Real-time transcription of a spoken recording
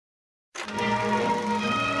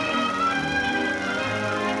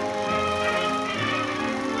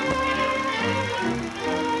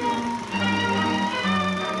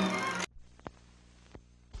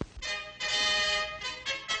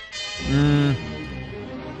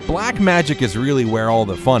Black magic is really where all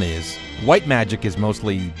the fun is. White magic is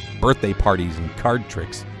mostly birthday parties and card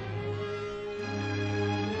tricks.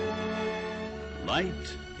 Light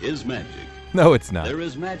is magic. No, it's not. There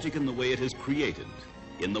is magic in the way it is created,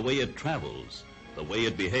 in the way it travels, the way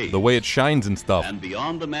it behaves. The way it shines and stuff. And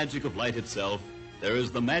beyond the magic of light itself, there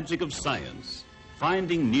is the magic of science,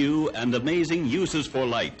 finding new and amazing uses for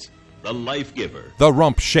light, the life giver. The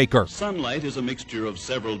rump shaker. Sunlight is a mixture of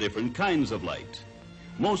several different kinds of light.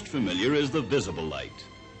 Most familiar is the visible light,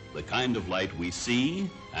 the kind of light we see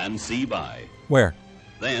and see by. Where?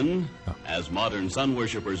 Then, as modern sun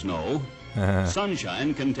worshippers know,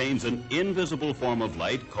 sunshine contains an invisible form of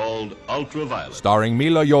light called ultraviolet. Starring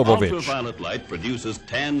Mila Jovovich. Ultraviolet light produces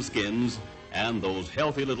tan skins and those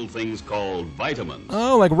healthy little things called vitamins.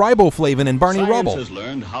 Oh, like riboflavin and Barney Rubble. Science has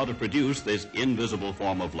learned how to produce this invisible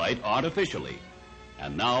form of light artificially.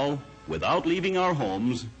 And now, without leaving our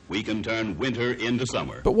homes, we can turn winter into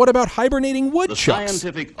summer. But what about hibernating The woodchucks?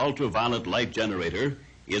 scientific ultraviolet light generator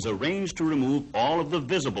is arranged to remove all of the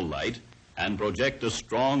visible light and project a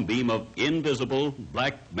strong beam of invisible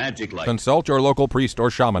black magic light. Consult your local priest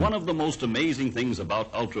or shaman. One of the most amazing things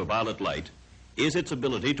about ultraviolet light is its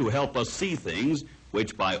ability to help us see things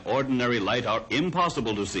which by ordinary light are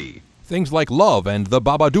impossible to see. Things like love and the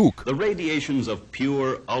Babadook. The radiations of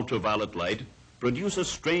pure ultraviolet light produce a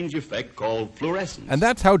strange effect called fluorescence. And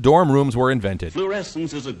that's how dorm rooms were invented.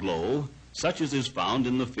 Fluorescence is a glow such as is found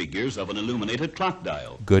in the figures of an illuminated clock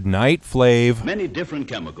dial. Good night, Flav. Many different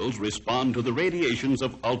chemicals respond to the radiations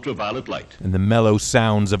of ultraviolet light. And the mellow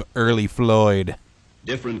sounds of early Floyd.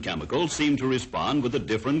 Different chemicals seem to respond with a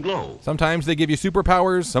different glow. Sometimes they give you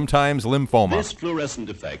superpowers, sometimes lymphoma. This fluorescent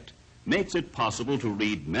effect makes it possible to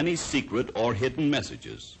read many secret or hidden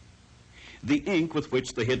messages. The ink with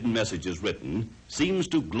which the hidden message is written seems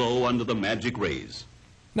to glow under the magic rays.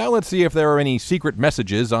 Now let's see if there are any secret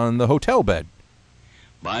messages on the hotel bed.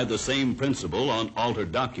 By the same principle on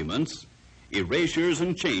altered documents, erasures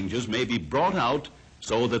and changes may be brought out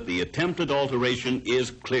so that the attempted alteration is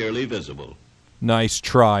clearly visible. Nice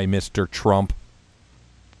try, Mr. Trump.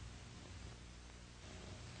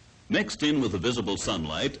 Mixed in with the visible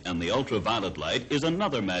sunlight and the ultraviolet light is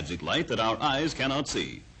another magic light that our eyes cannot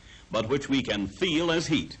see, but which we can feel as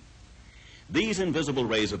heat. These invisible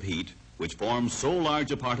rays of heat, which form so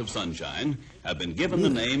large a part of sunshine, have been given the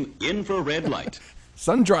name infrared light.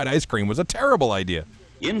 Sun-dried ice cream was a terrible idea.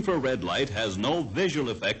 Infrared light has no visual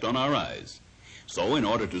effect on our eyes. So in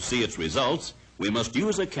order to see its results, we must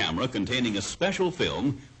use a camera containing a special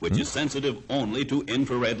film which is sensitive only to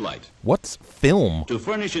infrared light. What's film? To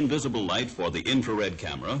furnish invisible light for the infrared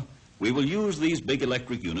camera, we will use these big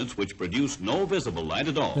electric units which produce no visible light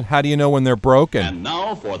at all. How do you know when they're broken? And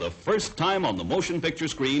now, for the first time on the motion picture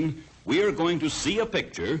screen, we are going to see a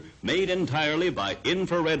picture made entirely by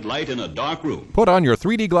infrared light in a dark room. Put on your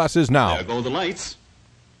 3D glasses now. There go the lights.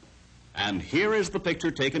 And here is the picture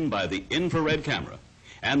taken by the infrared camera.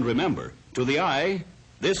 And remember, to the eye,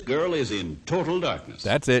 this girl is in total darkness.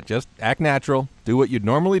 That's it. Just act natural. Do what you'd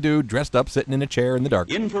normally do, dressed up, sitting in a chair in the dark.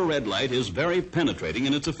 Infrared light is very penetrating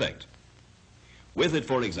in its effect. With it,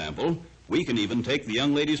 for example, we can even take the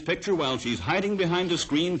young lady's picture while she's hiding behind a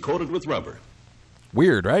screen coated with rubber.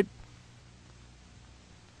 Weird, right?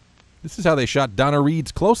 This is how they shot Donna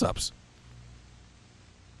Reed's close-ups.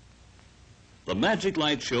 The magic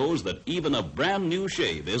light shows that even a brand new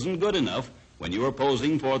shave isn't good enough when you are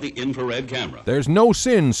posing for the infrared camera. There's no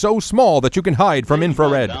sin so small that you can hide from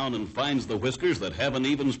infrared. Down and finds the whiskers that haven't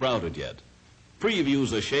even sprouted yet.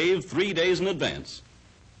 Previews a shave 3 days in advance.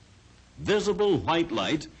 Visible white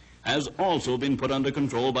light has also been put under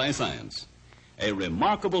control by science. A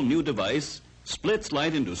remarkable new device splits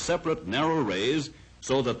light into separate narrow rays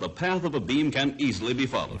so that the path of a beam can easily be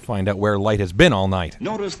followed. Find out where light has been all night.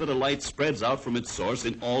 Notice that a light spreads out from its source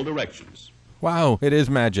in all directions. Wow, it is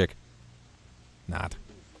magic. Not.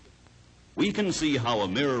 We can see how a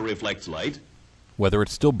mirror reflects light. Whether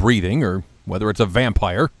it's still breathing or whether it's a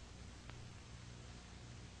vampire.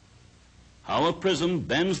 How a prism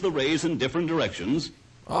bends the rays in different directions.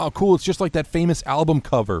 Oh, cool. It's just like that famous album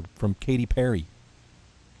cover from Katy Perry.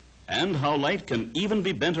 And how light can even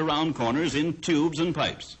be bent around corners in tubes and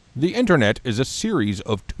pipes. The internet is a series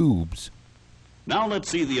of tubes. Now let's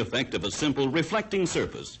see the effect of a simple reflecting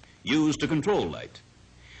surface used to control light.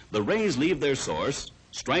 The rays leave their source,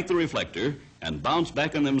 strike the reflector, and bounce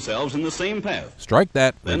back on themselves in the same path. Strike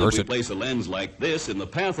that, Then reverse if we it. place a lens like this in the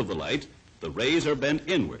path of the light, the rays are bent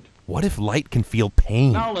inward. What if light can feel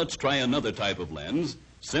pain? Now let's try another type of lens,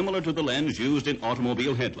 similar to the lens used in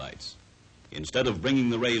automobile headlights. Instead of bringing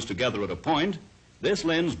the rays together at a point, This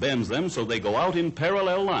lens bends them so they go out in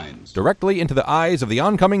parallel lines. Directly into the eyes of the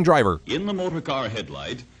oncoming driver. In the motor car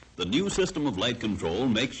headlight, the new system of light control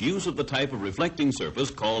makes use of the type of reflecting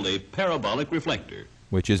surface called a parabolic reflector.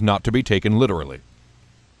 Which is not to be taken literally.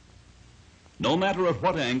 No matter at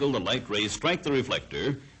what angle the light rays strike the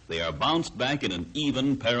reflector, they are bounced back in an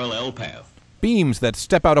even parallel path. Beams that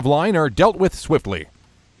step out of line are dealt with swiftly.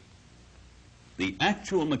 The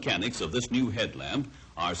actual mechanics of this new headlamp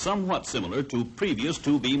are somewhat similar to previous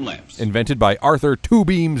two-beam lamps. Invented by Arthur Two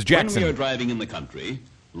Beams Jackson. When we are driving in the country,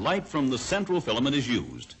 light from the central filament is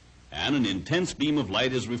used, and an intense beam of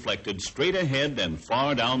light is reflected straight ahead and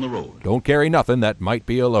far down the road. Don't carry nothing that might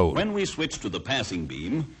be a load. When we switch to the passing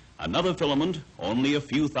beam, another filament, only a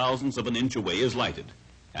few thousandths of an inch away, is lighted,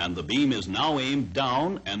 and the beam is now aimed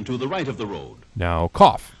down and to the right of the road. Now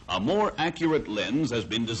cough. A more accurate lens has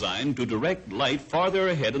been designed to direct light farther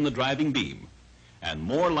ahead in the driving beam, and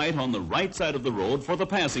more light on the right side of the road for the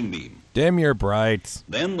passing beam. Dim your brights.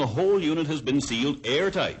 Then the whole unit has been sealed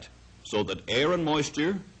airtight, so that air and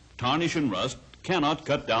moisture, tarnish and rust cannot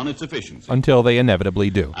cut down its efficiency. Until they inevitably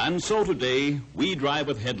do. And so today, we drive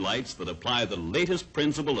with headlights that apply the latest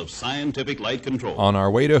principle of scientific light control. On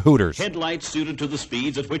our way to Hooters. Headlights suited to the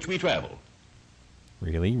speeds at which we travel.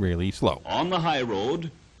 Really, really slow. On the high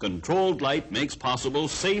road, controlled light makes possible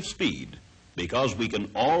safe speed, because we can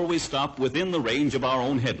always stop within the range of our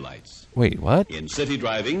own headlights. Wait, what? In city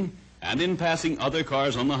driving and in passing other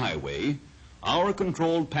cars on the highway, our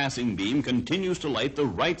controlled passing beam continues to light the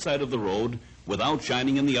right side of the road without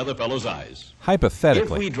shining in the other fellow's eyes.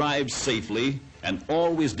 Hypothetically. If we drive safely and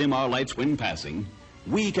always dim our lights when passing,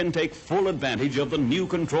 we can take full advantage of the new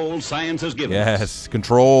control science has given us. Yes,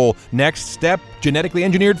 control. Next step, genetically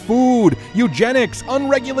engineered food, eugenics,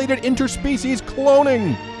 unregulated interspecies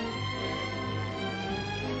cloning.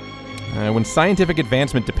 When scientific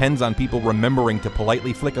advancement depends on people remembering to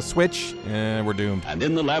politely flick a switch, we're doomed. And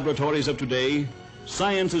in the laboratories of today,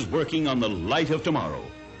 science is working on the light of tomorrow,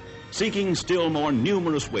 seeking still more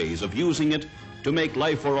numerous ways of using it to make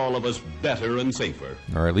life for all of us better and safer.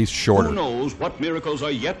 Or at least shorter. Who knows what miracles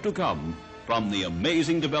are yet to come from the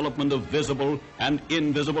amazing development of visible and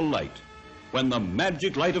invisible light, when the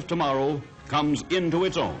magic light of tomorrow comes into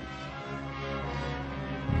its own.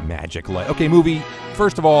 Magic light. Okay, movie,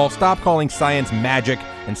 first of all, stop calling science magic.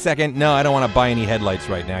 And second, no, I don't want to buy any headlights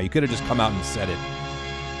right now. You could have just come out and said it.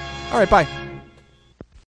 All right, bye.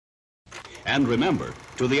 And remember,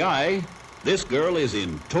 to the eye, this girl is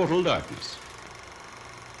in total darkness.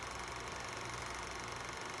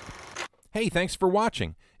 Hey, thanks for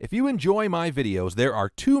watching. If you enjoy my videos, there are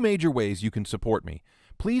two major ways you can support me.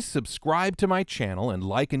 Please subscribe to my channel and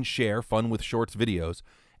like and share Fun with Shorts videos.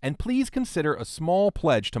 And please consider a small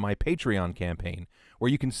pledge to my Patreon campaign, where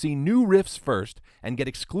you can see new riffs first and get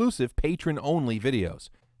exclusive patron-only videos.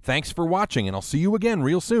 Thanks for watching, and I'll see you again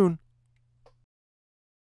real soon.